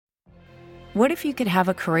What if you could have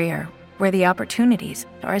a career where the opportunities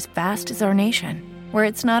are as vast as our nation, where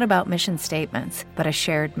it's not about mission statements, but a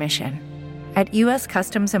shared mission? At U.S.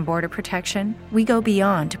 Customs and Border Protection, we go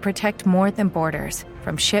beyond to protect more than borders.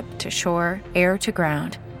 From ship to shore, air to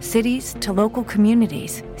ground, cities to local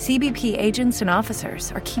communities, CBP agents and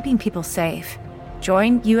officers are keeping people safe.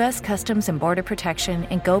 Join U.S. Customs and Border Protection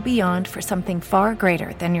and go beyond for something far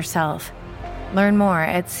greater than yourself. Learn more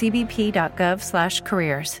at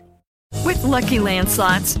cbp.gov/careers. With Lucky Land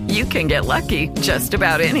Slots, you can get lucky just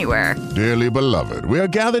about anywhere. Dearly beloved, we are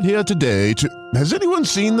gathered here today to... Has anyone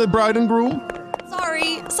seen the bride and groom?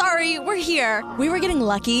 Sorry, we're here. We were getting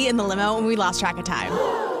lucky in the limo and we lost track of time.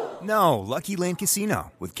 No, Lucky Land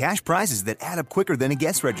Casino, with cash prizes that add up quicker than a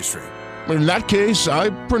guest registry. In that case, I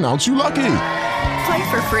pronounce you lucky.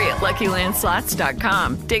 Play for free at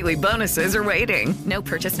LuckyLandSlots.com. Daily bonuses are waiting. No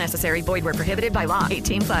purchase necessary. Void where prohibited by law.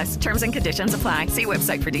 18+. Terms and conditions apply. See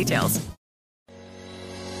website for details.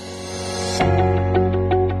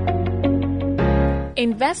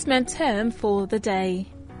 Investment term for the day: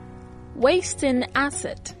 wasting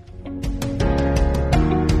asset.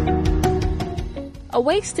 A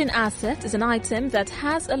wasting asset is an item that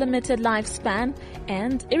has a limited lifespan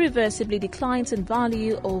and irreversibly declines in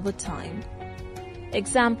value over time.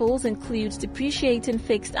 Examples include depreciating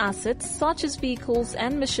fixed assets such as vehicles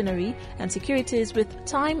and machinery, and securities with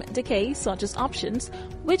time decay such as options,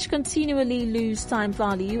 which continually lose time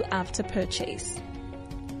value after purchase.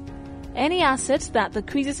 Any asset that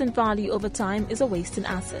decreases in value over time is a wasting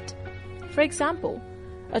asset. For example,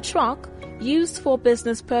 a truck used for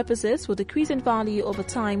business purposes will decrease in value over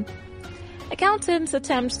time. Accountants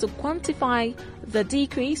attempt to quantify the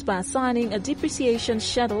decrease by assigning a depreciation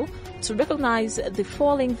schedule to recognize the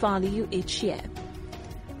falling value each year.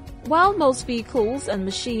 While most vehicles and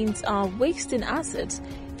machines are wasting assets,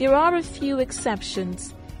 there are a few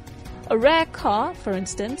exceptions. A rare car, for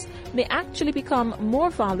instance, may actually become more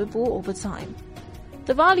valuable over time.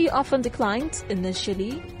 The value often declines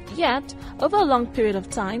initially, yet over a long period of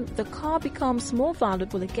time, the car becomes more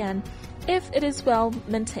valuable again if it is well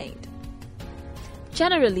maintained.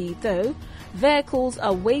 Generally, though, vehicles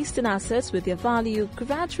are wasting assets with their value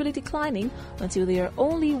gradually declining until they are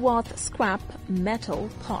only worth scrap metal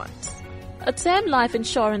parts. A term life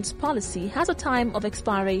insurance policy has a time of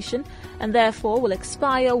expiration and therefore will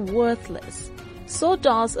expire worthless. So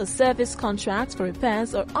does a service contract for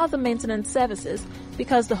repairs or other maintenance services,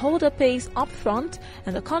 because the holder pays upfront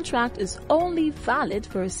and the contract is only valid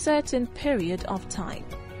for a certain period of time.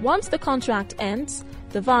 Once the contract ends,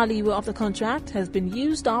 the value of the contract has been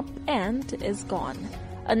used up and is gone.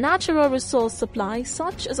 A natural resource supply,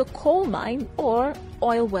 such as a coal mine or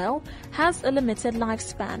oil well, has a limited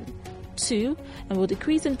lifespan, too, and will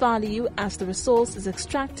decrease in value as the resource is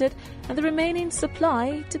extracted and the remaining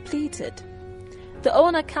supply depleted. The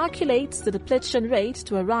owner calculates the depletion rate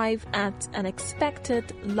to arrive at an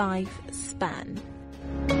expected lifespan.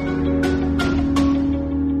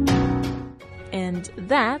 And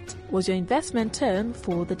that was your investment term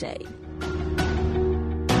for the day.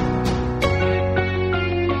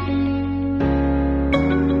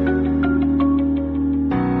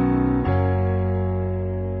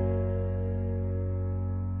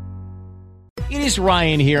 It is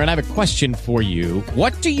Ryan here, and I have a question for you.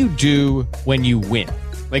 What do you do when you win?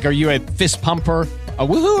 Like, are you a fist pumper, a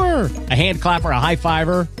woohooer, a hand clapper, a high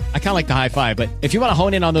fiver? I kind of like the high five, but if you want to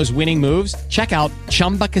hone in on those winning moves, check out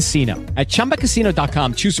Chumba Casino. At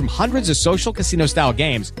ChumbaCasino.com, choose from hundreds of social casino-style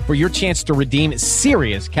games for your chance to redeem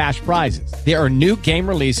serious cash prizes. There are new game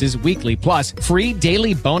releases weekly, plus free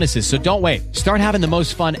daily bonuses, so don't wait. Start having the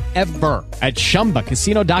most fun ever at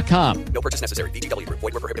ChumbaCasino.com. No purchase necessary. VGW Group.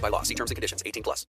 Void where prohibited by law. See terms and conditions. 18+.